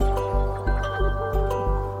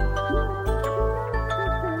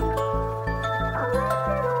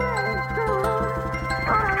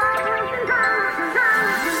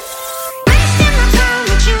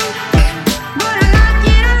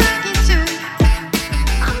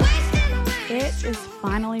It is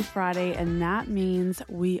finally Friday, and that means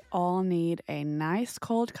we all need a nice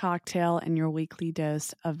cold cocktail and your weekly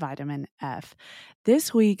dose of vitamin F.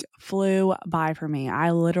 This week flew by for me.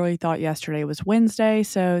 I literally thought yesterday was Wednesday,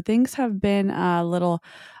 so things have been a little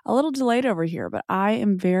delayed over here, but I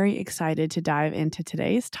am very excited to dive into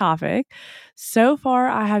today's topic. So far,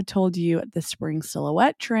 I have told you the spring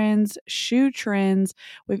silhouette trends, shoe trends,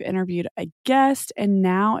 we've interviewed a guest, and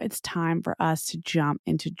now it's time for us to jump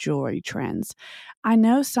into jewelry trends. I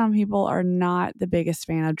know some people are not the biggest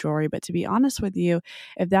fan of jewelry, but to be honest with you,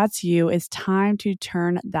 if that's you, it's time to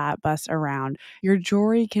turn that bus around. Your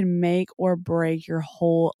jewelry can make or break your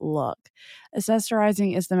whole look.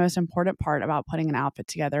 Accessorizing is the most important part about putting an outfit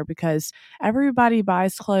together because everybody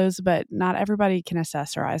buys clothes, but not everybody can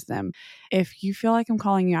accessorize them. If you feel like I'm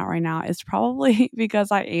calling you out right now, it's probably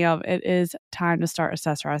because I am. It is time to start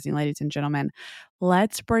accessorizing, ladies and gentlemen.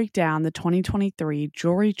 Let's break down the 2023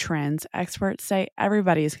 jewelry trends experts say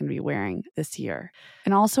everybody is going to be wearing this year.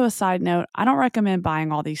 And also a side note, I don't recommend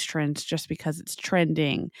buying all these trends just because it's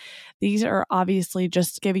trending. These are obviously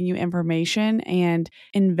just giving you information, and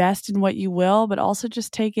invest in what you will, but also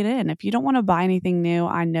just take it in. If you don't want to buy anything new,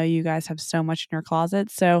 I know you guys have so much in your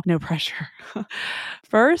closet, so no pressure.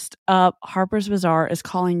 First up, Harper's Bazaar is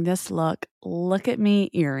calling this look at me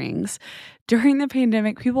earrings. During the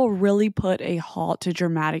pandemic, people really put a halt to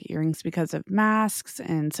dramatic earrings because of masks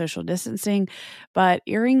and social distancing, but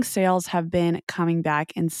earring sales have been coming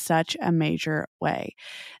back in such a major way.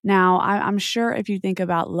 Now, I'm sure if you think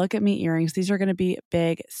about look at me earrings, these are going to be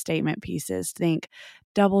big statement pieces. Think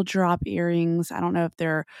double drop earrings. I don't know if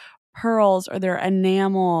they're pearls or they're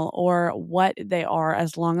enamel or what they are.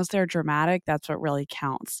 As long as they're dramatic, that's what really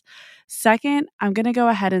counts. Second, I'm going to go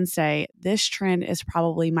ahead and say this trend is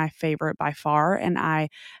probably my favorite by far, and I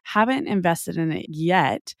haven't invested in it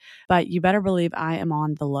yet, but you better believe I am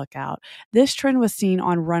on the lookout. This trend was seen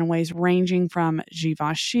on runways ranging from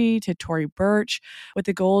Givenchy to Tory Burch, with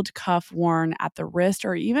the gold cuff worn at the wrist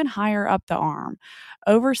or even higher up the arm.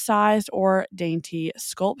 Oversized or dainty,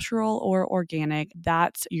 sculptural or organic,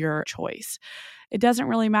 that's your choice. It doesn't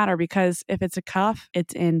really matter because if it's a cuff,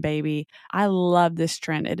 it's in, baby. I love this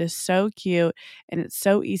trend. It is so cute and it's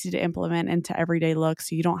so easy to implement into everyday looks.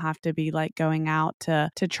 So you don't have to be like going out to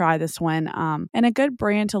try this one. And a good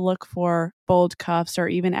brand to look for bold cuffs or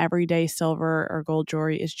even everyday silver or gold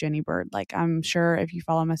jewelry is Jenny Bird. Like, I'm sure if you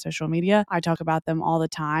follow my social media, I talk about them all the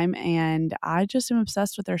time, and I just am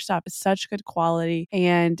obsessed with their stuff. It's such good quality,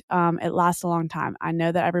 and it lasts a long time. I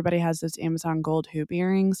know that everybody has those Amazon gold hoop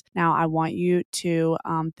earrings. Now, I want you to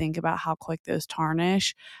think about how quick those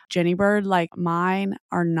tarnish. Jenny Bird, like mine,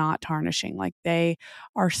 are not tarnishing. Like, they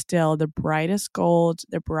are still the brightest gold,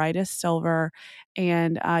 the brightest silver,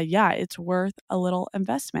 and yeah, it's worth a little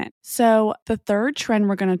investment. So the third trend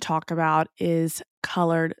we're going to talk about is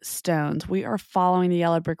colored stones. We are following the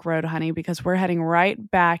yellow brick road, honey, because we're heading right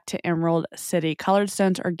back to Emerald City. Colored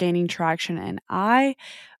stones are gaining traction, and I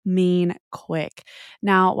mean quick.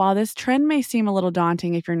 Now, while this trend may seem a little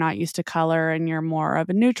daunting if you're not used to color and you're more of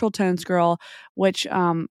a neutral tones girl, which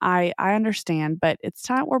I understand, but it's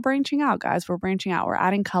time. We're branching out, guys. We're branching out. We're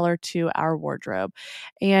adding color to our wardrobe.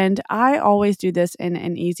 And I always do this in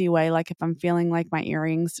an easy way. Like if I'm feeling like my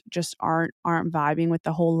earrings just aren't vibing with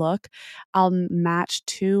the whole look, I'll match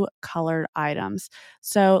two colored items.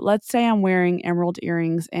 So let's say I'm wearing emerald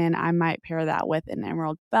earrings and I might pair that with an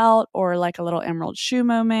emerald belt or like a little emerald shoe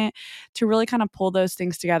moment to really kind of pull those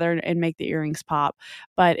things together and make the earrings pop.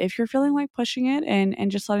 But if you're feeling like pushing it and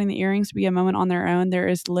just letting the earrings be a moment on their own, there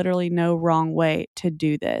is literally no wrong way to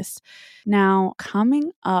do this. Now,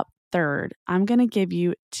 coming up third, I'm going to give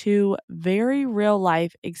you two very real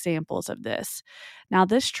life examples of this. Now,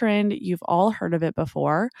 this trend, you've all heard of it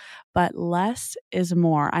before, but less is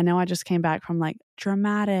more. I know I just came back from like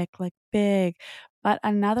dramatic, like big, but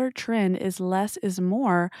another trend is less is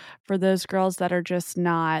more for those girls that are just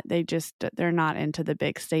not, they're not into the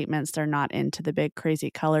big statements. They're not into the big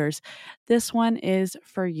crazy colors. This one is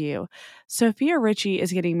for you. Sophia Richie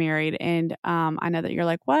is getting married. And I know that you're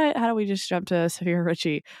like, what? How do we just jump to Sophia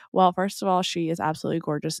Richie? Well, first of all, she is absolutely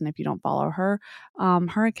gorgeous. And if you don't follow her,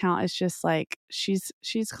 her account is just like, she's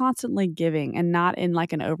constantly giving and not in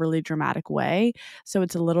like an overly dramatic way. So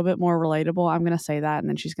it's a little bit more relatable. I'm going to say that. And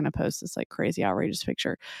then she's going to post this like crazy outrageous this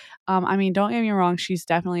picture. I mean, don't get me wrong, she's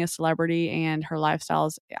definitely a celebrity and her lifestyle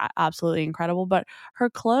is absolutely incredible, but her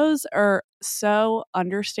clothes are so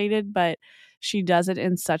understated, but she does it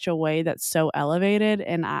in such a way that's so elevated.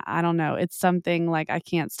 And I don't know, it's something like I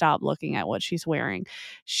can't stop looking at what she's wearing.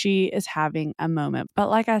 She is having a moment.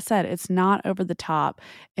 But like I said, it's not over the top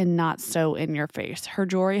and not so in your face. Her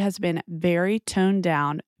jewelry has been very toned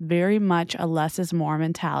down, very much a less is more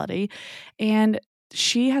mentality. And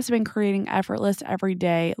she has been creating effortless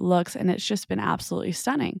everyday looks, and it's just been absolutely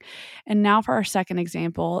stunning. And now for our second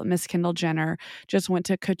example, Miss Kendall Jenner just went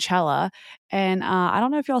to Coachella. And I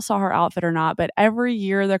don't know if y'all saw her outfit or not, but every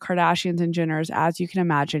year the Kardashians and Jenners, as you can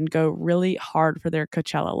imagine, go really hard for their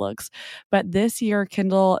Coachella looks. But this year,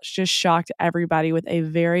 Kendall just shocked everybody with a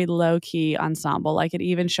very low key ensemble. Like it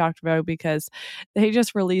even shocked Vogue because they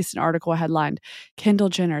just released an article headlined, Kendall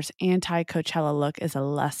Jenner's anti Coachella look is a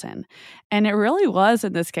lesson. And it really was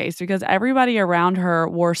in this case because everybody around her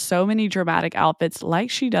wore so many dramatic outfits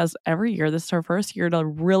like she does every year. This is her first year to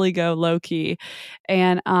really go low key.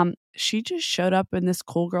 And she just showed up in this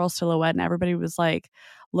cool girl silhouette and everybody was like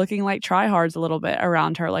looking like tryhards a little bit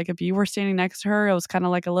around her. Like if you were standing next to her, it was kind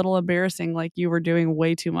of like a little embarrassing, like you were doing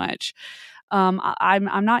way too much. I'm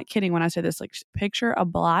not kidding when I say this. Like picture a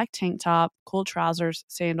black tank top, cool trousers,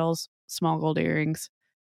 sandals, small gold earrings.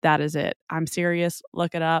 That is it. I'm serious.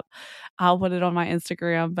 Look it up. I'll put it on my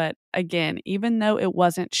Instagram. But again, even though it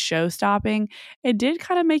wasn't show stopping, it did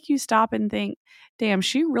kind of make you stop and think, damn,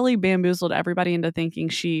 she really bamboozled everybody into thinking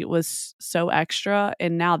she was so extra.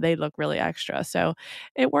 And now they look really extra. So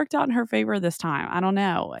it worked out in her favor this time. I don't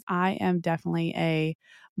know. I am definitely a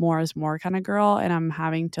more is more kind of girl, and I'm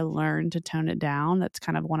having to learn to tone it down. That's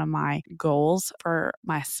kind of one of my goals for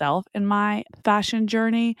myself in my fashion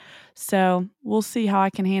journey. So we'll see how I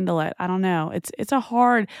can handle it. I don't know. It's a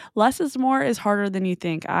hard, less is more is harder than you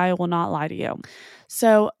think. I will not lie to you.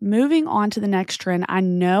 So moving on to the next trend, I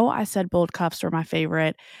know I said bold cuffs were my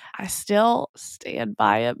favorite. I still stand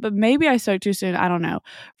by it, but maybe I spoke too soon. I don't know.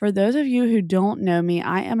 For those of you who don't know me,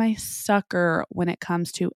 I am a sucker when it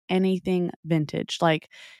comes to anything vintage. Like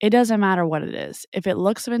it doesn't matter what it is. If it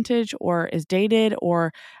looks vintage or is dated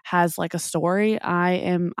or has like a story,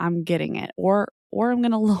 I'm getting it. Or I'm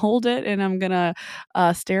going to hold it and I'm going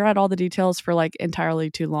to stare at all the details for like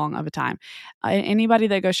entirely too long of a time. Anybody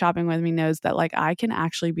that goes shopping with me knows that like I can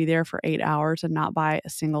actually be there for 8 hours and not buy a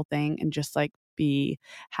single thing and just like be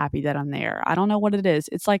happy that I'm there. I don't know what it is.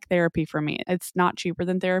 It's like therapy for me. It's not cheaper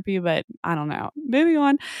than therapy, but I don't know. Moving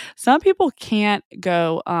on. Some people can't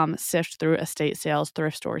go sift through estate sales,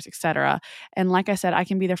 thrift stores, etc. And like I said, I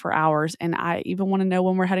can be there for hours and I even want to know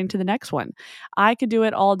when we're heading to the next one. I could do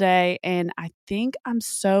it all day, and I think I'm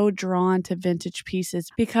so drawn to vintage pieces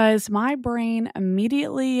because my brain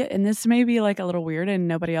immediately, and this may be like a little weird and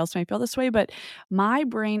nobody else may feel this way, but my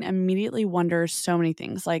brain immediately wonders so many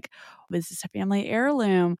things like, is this a family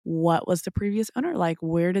heirloom? What was the previous owner like?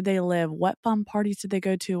 Where did they live? What fun parties did they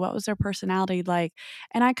go to? What was their personality like?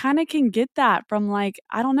 And I kind of can get that from like,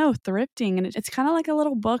 I don't know, thrifting. And it's kind of like a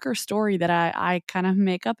little book or story that I kind of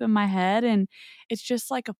make up in my head. And it's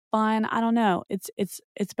just like a fun, I don't know. It's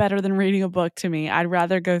better than reading a book to me. I'd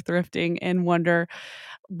rather go thrifting and wonder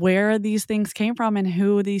where these things came from and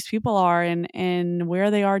who these people are and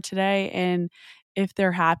where they are today and if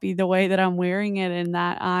they're happy the way that I'm wearing it and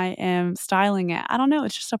that I am styling it. I don't know.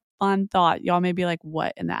 It's just a fun thought. Y'all may be like,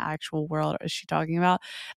 what in the actual world is she talking about?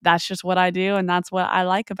 That's just what I do. And that's what I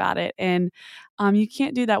like about it. And you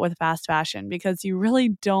can't do that with fast fashion because you really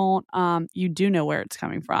don't, you do know where it's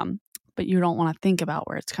coming from, but you don't want to think about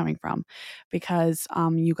where it's coming from because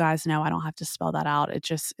you guys know I don't have to spell that out.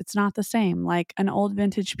 It's not the same. Like an old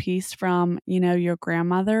vintage piece from, your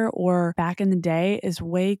grandmother or back in the day is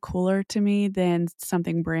way cooler to me than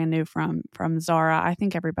something brand new from Zara. I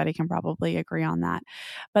think everybody can probably agree on that.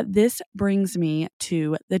 But this brings me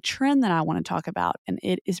to the trend that I want to talk about, and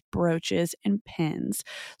it is brooches and pins.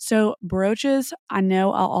 So brooches, I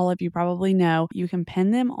know all of you probably know, you can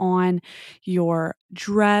pin them on your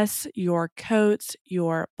dress, your coats,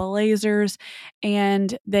 your blazers,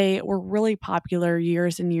 and they were really popular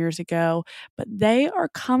years and years ago, but they are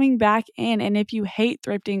coming back in. And if you hate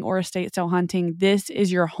thrifting or estate sale hunting, this is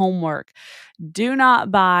your homework. Do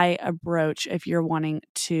not buy a brooch if you're wanting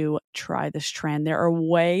to try this trend. There are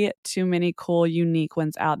way too many cool, unique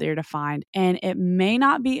ones out there to find, and it may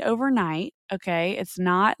not be overnight. okay? It's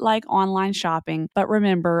not like online shopping, but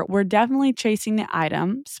remember, we're definitely chasing the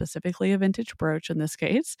item, specifically a vintage brooch in this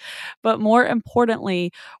case. But more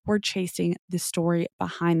importantly, we're chasing the story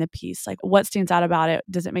behind the piece. Like, what stands out about it?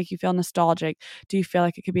 Does it make you feel nostalgic? Do you feel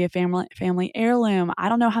like it could be a family heirloom? I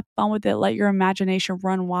don't know. Have fun with it. Let your imagination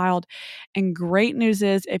run wild. And great news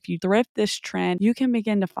is, if you thrift this trend, you can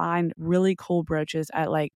begin to find really cool brooches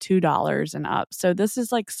at like $2 and up. So this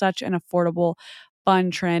is like such an affordable,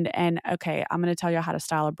 fun trend. And okay, I'm going to tell you how to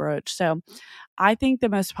style a brooch. So I think the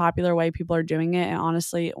most popular way people are doing it, and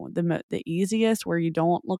honestly, the easiest, where you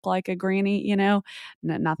don't look like a granny,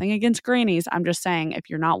 nothing against grannies. I'm just saying, if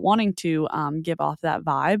you're not wanting to give off that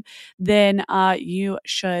vibe, then you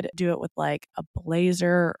should do it with like a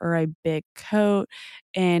blazer or a big coat,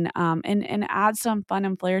 and add some fun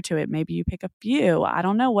and flair to it. Maybe you pick a few. I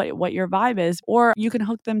don't know what your vibe is, or you can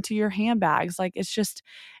hook them to your handbags. Like,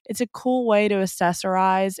 it's a cool way to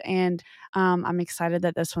accessorize. And I'm excited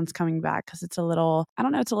that this one's coming back because it's a little, I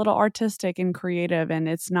don't know, it's a little artistic and creative, and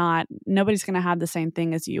nobody's going to have the same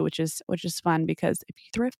thing as you, which is fun, because if you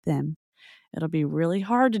thrift them, it'll be really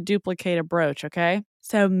hard to duplicate a brooch. Okay.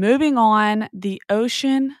 So moving on, the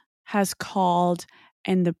ocean has called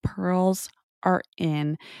and the pearls are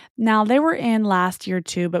in. Now, they were in last year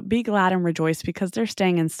too, but be glad and rejoice because they're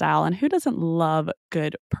staying in style. And who doesn't love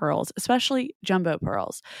good pearls, especially jumbo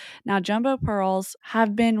pearls? Now, jumbo pearls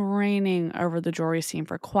have been reigning over the jewelry scene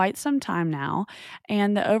for quite some time now,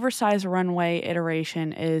 and the oversized runway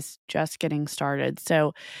iteration is just getting started.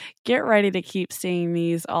 So get ready to keep seeing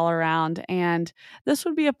these all around. And this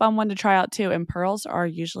would be a fun one to try out too. And pearls are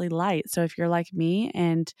usually light. So if you're like me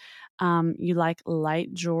and you like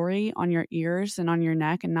light jewelry on your ears and on your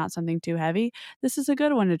neck and not something too heavy, this is a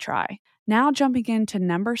good one to try. Now, jumping into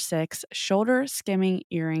number 6, shoulder skimming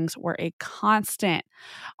earrings were a constant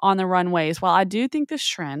on the runways. While I do think this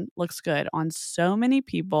trend looks good on so many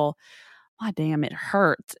people, God damn, it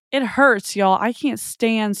hurts. It hurts, y'all. I can't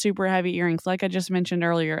stand super heavy earrings, like I just mentioned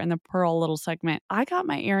earlier in the pearl little segment. I got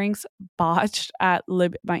my earrings botched at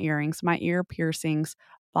my ear piercings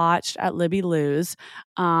botched at Libby Lou's.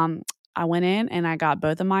 I went in and I got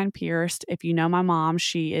both of mine pierced. If you know my mom,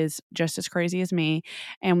 she is just as crazy as me,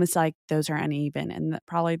 and was like, those are uneven. And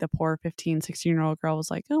probably the poor 15, 16-year-old girl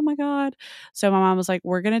was like, oh my God. So my mom was like,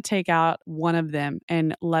 we're going to take out one of them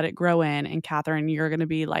and let it grow in. And Katherine, you're going to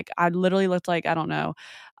be like, I literally looked like, I don't know,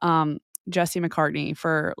 Jesse McCartney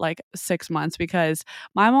for like 6 months, because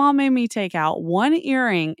my mom made me take out one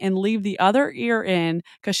earring and leave the other ear in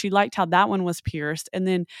because she liked how that one was pierced. And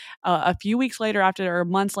then a few weeks later,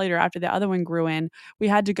 months later, after the other one grew in, we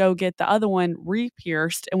had to go get the other one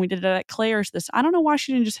re-pierced, and we did it at Claire's. I don't know why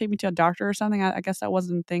she didn't just take me to a doctor or something. I guess that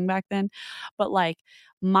wasn't a thing back then. But like,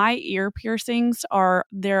 my ear piercings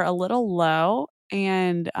they're a little low.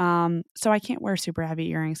 And so I can't wear super heavy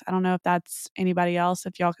earrings. I don't know if that's anybody else,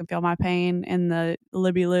 if y'all can feel my pain in the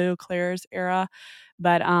Libby Lou Claire's era.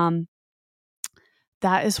 But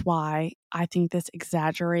that is why I think this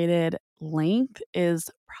exaggerated length is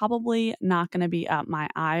probably not going to be up my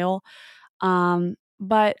aisle.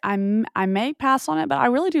 But I may pass on it, but I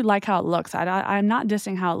really do like how it looks. I'm not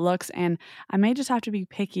dissing how it looks, and I may just have to be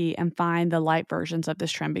picky and find the light versions of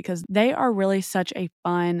this trend because they are really such a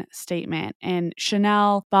fun statement. And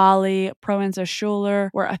Chanel, Bali, Proenza Schuler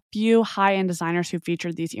were a few high-end designers who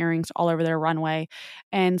featured these earrings all over their runway,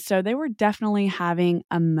 and so they were definitely having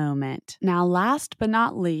a moment. Now, last but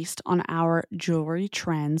not least on our jewelry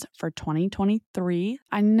trends for 2023,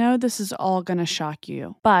 I know this is all going to shock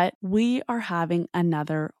you, but we are having another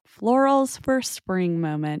florals for spring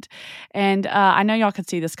moment. And I know y'all could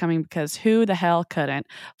see this coming because who the hell couldn't?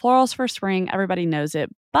 Florals for spring, everybody knows it.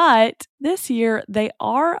 But this year, they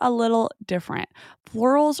are a little different.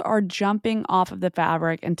 Florals are jumping off of the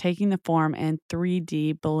fabric and taking the form in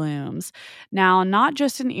 3D blooms. Now, not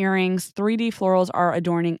just in earrings, 3D florals are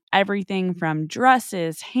adorning everything from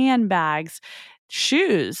dresses, handbags,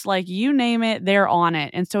 shoes, like you name it, they're on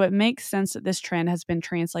it. And so it makes sense that this trend has been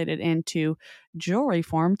translated into jewelry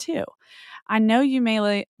form too. I know you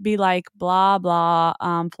may be like, blah, blah,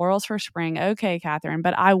 florals for spring. Okay, Katherine,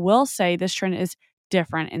 but I will say this trend is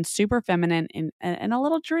different and super feminine and a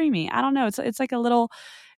little dreamy. I don't know. It's like a little,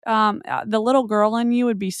 the little girl in you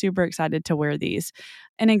would be super excited to wear these.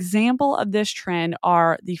 An example of this trend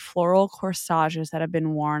are the floral corsages that have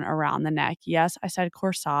been worn around the neck. Yes, I said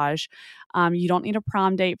corsage. You don't need a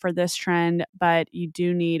prom date for this trend, but you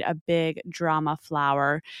do need a big drama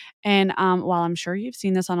flower. And while I'm sure you've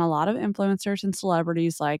seen this on a lot of influencers and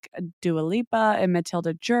celebrities like Dua Lipa and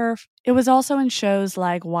Matilda Djerf, it was also in shows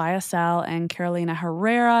like YSL and Carolina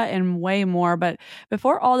Herrera and way more. But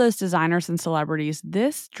before all those designers and celebrities,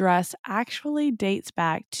 this dress actually dates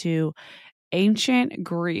back to ancient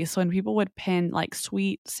Greece when people would pin like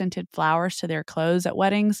sweet scented flowers to their clothes at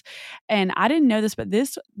weddings. And I didn't know this, but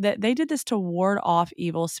that they did this to ward off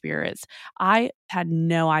evil spirits. I had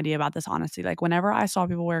no idea about this, honestly. Like whenever I saw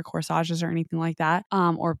people wear corsages or anything like that,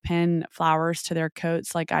 or pin flowers to their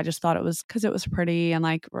coats, like I just thought it was because it was pretty and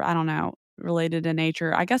like I don't know, related to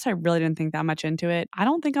nature. I guess I really didn't think that much into it. I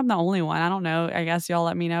don't think I'm the only one. I don't know. I guess y'all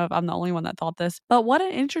let me know if I'm the only one that thought this. But what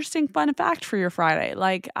an interesting fun fact for your Friday.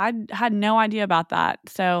 Like I had no idea about that.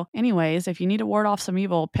 So anyways, if you need to ward off some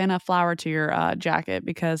evil, pin a flower to your jacket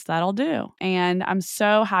because that'll do. And I'm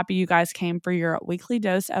so happy you guys came for your weekly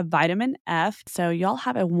dose of vitamin F. So y'all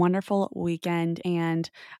have a wonderful weekend and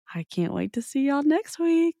I can't wait to see y'all next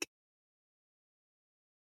week.